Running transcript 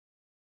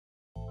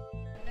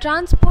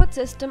Transport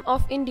system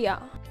of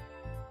India.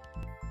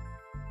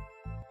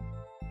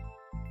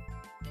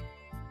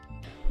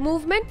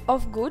 Movement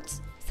of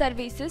goods,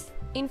 services,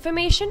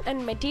 information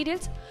and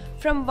materials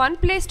from one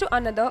place to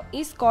another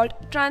is called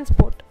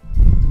transport.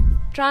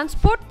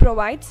 Transport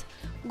provides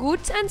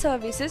goods and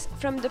services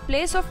from the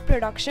place of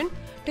production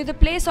to the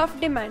place of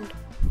demand.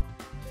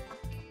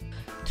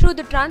 Through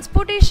the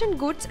transportation,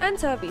 goods and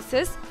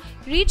services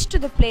reach to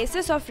the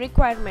places of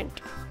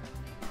requirement.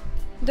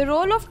 The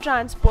role of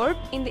transport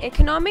in the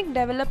economic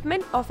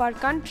development of our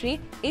country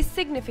is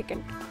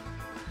significant.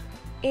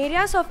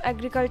 Areas of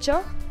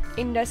agriculture,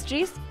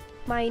 industries,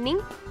 mining,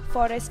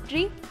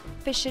 forestry,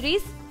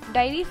 fisheries,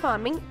 dairy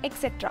farming,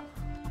 etc.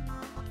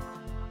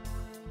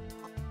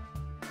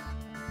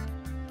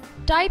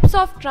 Types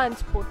of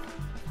transport.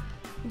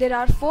 There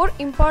are 4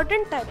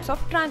 important types of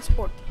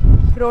transport: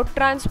 road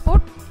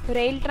transport,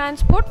 rail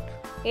transport,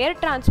 air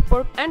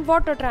transport and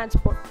water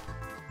transport.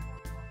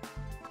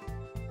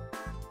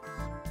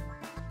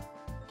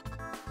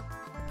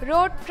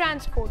 Road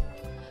transport.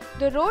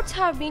 The roads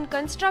have been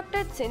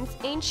constructed since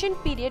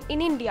ancient period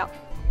in India.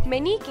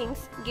 Many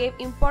kings gave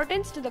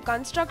importance to the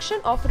construction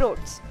of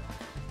roads.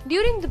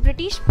 During the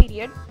British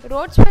period,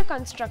 roads were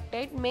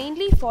constructed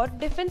mainly for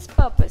defense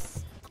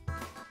purpose.